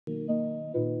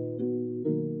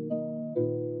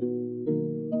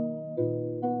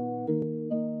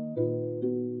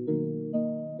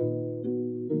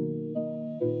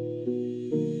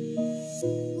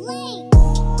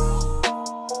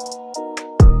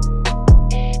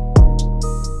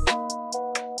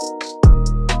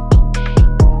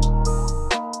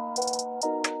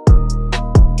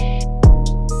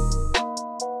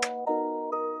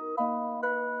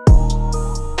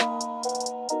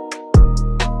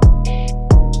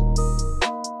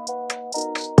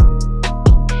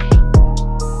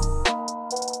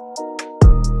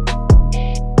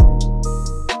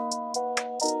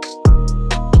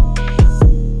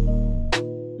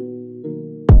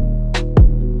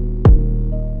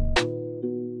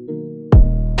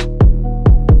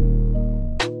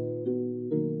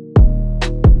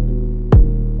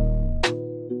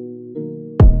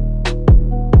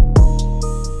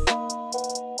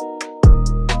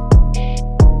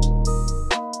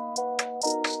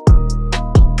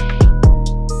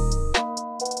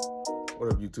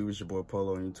your boy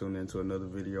Polo, and you tuned into another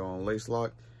video on lace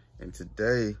lock. And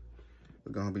today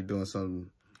we're gonna be doing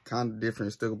something kind of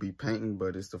different. Still be painting,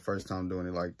 but it's the first time doing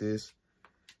it like this.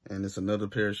 And it's another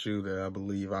pair of shoes that I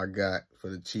believe I got for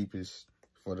the cheapest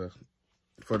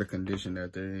for the condition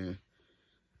that they're in.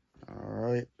 All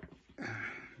right,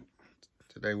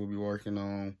 today we'll be working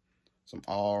on some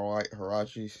all white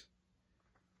hurraches.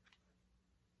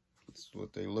 This is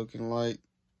what they looking like.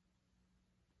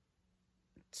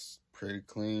 It's pretty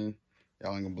clean.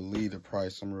 Y'all ain't gonna believe the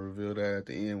price. I'm gonna reveal that at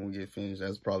the end when we get finished.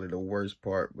 That's probably the worst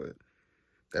part, but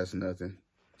that's nothing.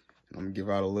 And I'm gonna give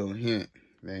out a little hint.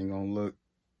 They ain't gonna look,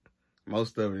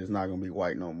 most of it is not gonna be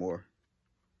white no more.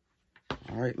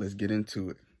 All right, let's get into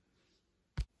it.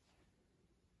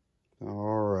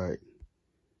 All right.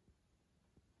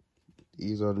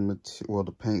 These are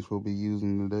the paints we'll be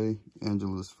using today.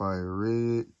 Angela's Fire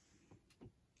Red,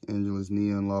 Angela's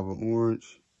Neon Lava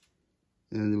Orange,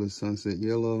 Angela's Sunset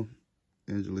Yellow,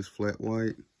 Angela's Flat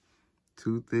White,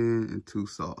 Too Thin, and Too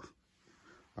Soft.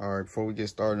 All right, before we get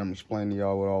started, I'm explaining to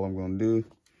y'all what all I'm gonna do.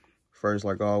 First,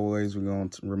 like always, we're gonna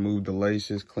remove the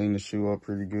laces, clean the shoe up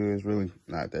pretty good. It's really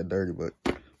not that dirty, but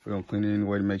we're gonna clean it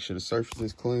anyway to make sure the surface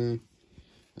is clean.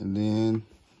 And then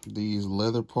these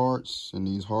leather parts and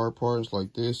these hard parts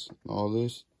like this, all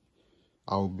this,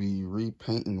 I'll be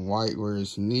repainting white where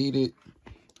it's needed.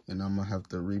 And I'm gonna have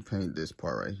to repaint this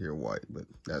part right here white, but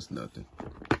that's nothing.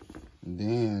 And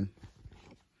then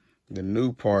the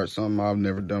new part, something I've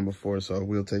never done before, so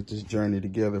we'll take this journey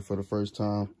together for the first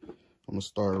time. I'm gonna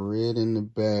start red in the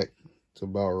back to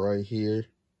about right here.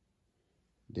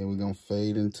 Then we're gonna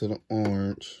fade into the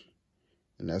orange,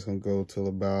 and that's gonna go till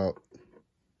about,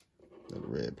 the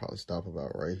red probably stop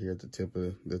about right here at the tip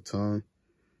of the tongue.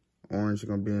 Orange is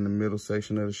gonna be in the middle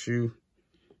section of the shoe.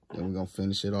 Then we're gonna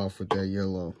finish it off with that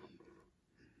yellow.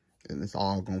 And it's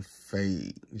all gonna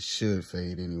fade. It should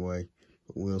fade anyway.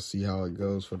 But we'll see how it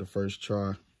goes for the first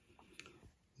try.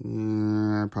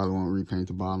 I probably won't repaint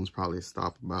the bottoms. Probably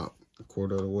stop about a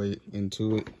quarter of the way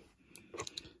into it.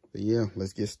 But yeah,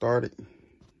 let's get started.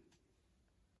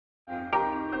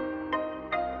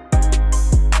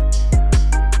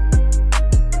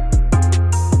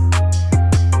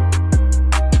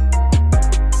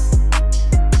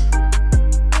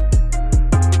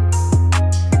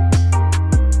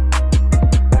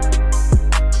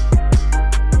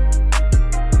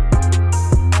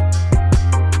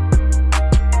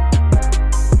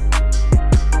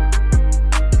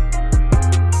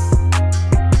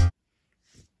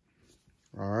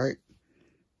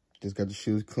 Just got the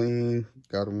shoes clean,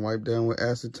 got them wiped down with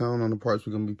acetone on the parts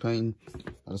we're gonna be painting.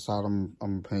 I decided I'm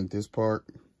gonna paint this part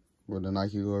where the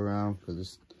Nike go around because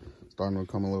it's starting to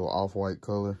become a little off-white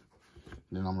color.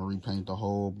 Then I'm gonna repaint the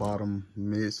whole bottom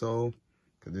midsole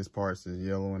because this part is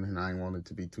yellow and I ain't want it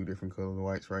to be two different colors of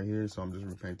whites right here. So I'm just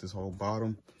repaint this whole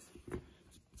bottom.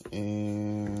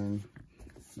 And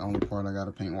the only part I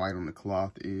gotta paint white on the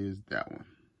cloth is that one.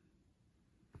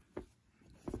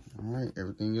 All right,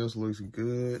 everything else looks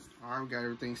good. All right, we got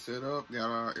everything set up.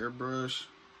 Got our airbrush,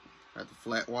 got the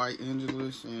flat white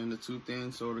Angelus and the Too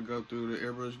Thin, so to go through the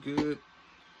airbrush good.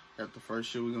 Got the first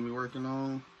shoe we're gonna be working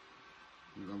on.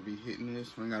 We're gonna be hitting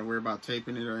this. We ain't gotta worry about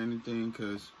taping it or anything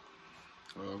because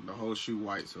the whole shoe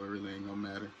white, so it really ain't gonna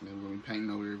matter. And then we're gonna be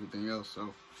painting over everything else,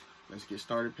 so let's get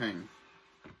started painting.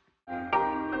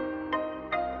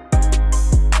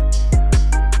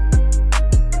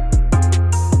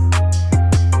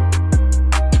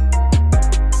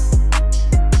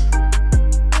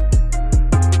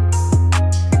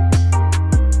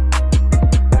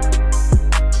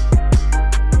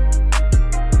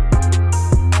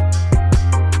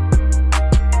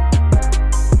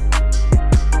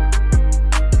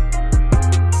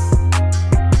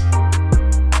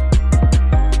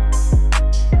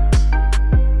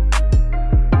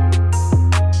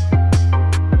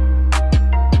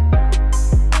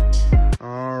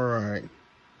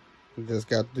 Just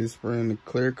got this spraying the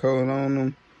clear coat on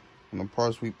them, on the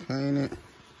parts we painted.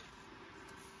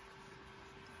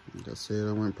 Like I said,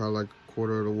 I went probably like a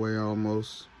quarter of the way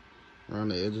almost around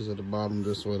the edges of the bottom,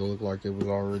 just so it looked like it was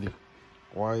already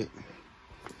white.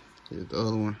 Here's the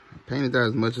other one. I painted that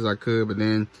as much as I could, but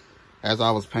then as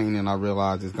I was painting, I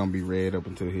realized it's gonna be red up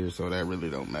until here, so that really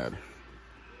don't matter.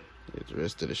 Here's the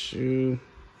rest of the shoe.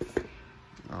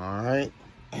 All right.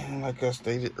 And like I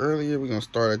stated earlier, we're gonna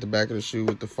start at the back of the shoe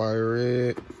with the fire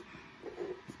red.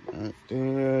 Right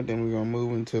there. Then we're gonna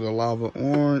move into the lava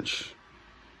orange.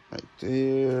 Right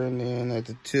there. And then at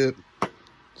the tip,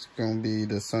 it's gonna be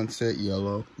the sunset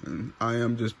yellow. And I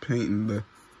am just painting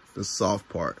the soft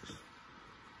parts.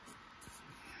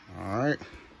 All right.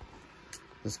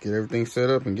 Let's get everything set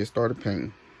up and get started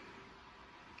painting.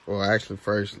 Well, actually,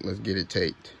 first, let's get it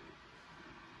taped.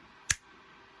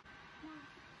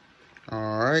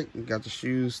 All right, got the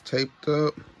shoes taped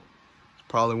up. It's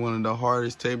probably one of the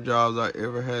hardest tape jobs I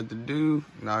ever had to do.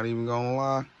 Not even gonna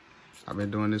lie. I've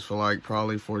been doing this for like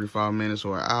probably 45 minutes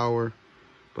or an hour,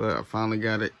 but I finally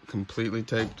got it completely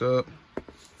taped up.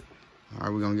 All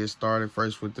right, we're gonna get started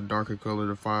first with the darker color,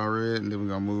 the fire red, and then we're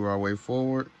gonna move our way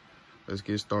forward. Let's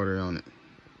get started on it.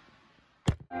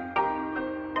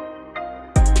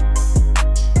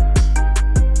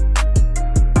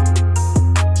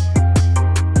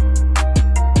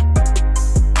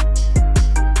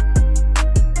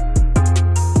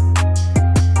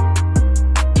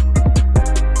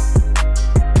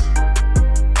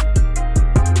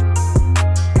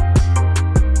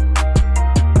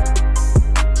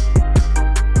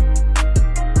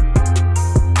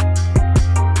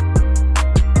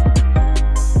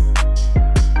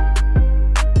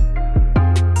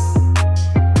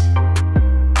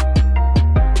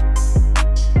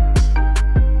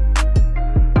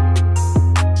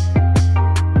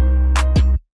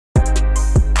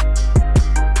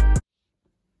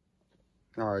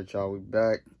 All right, y'all, we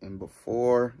back, and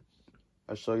before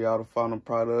I show y'all the final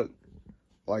product,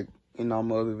 like in all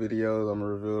my other videos, I'm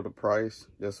gonna reveal the price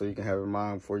just so you can have it in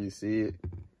mind before you see it.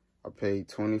 I paid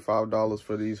 $25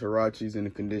 for these hurraches in the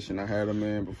condition I had them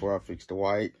in before I fixed the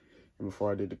white and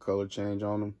before I did the color change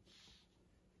on them.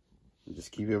 And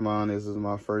just keep in mind, this is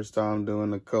my first time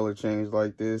doing a color change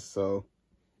like this, so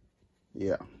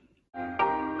yeah.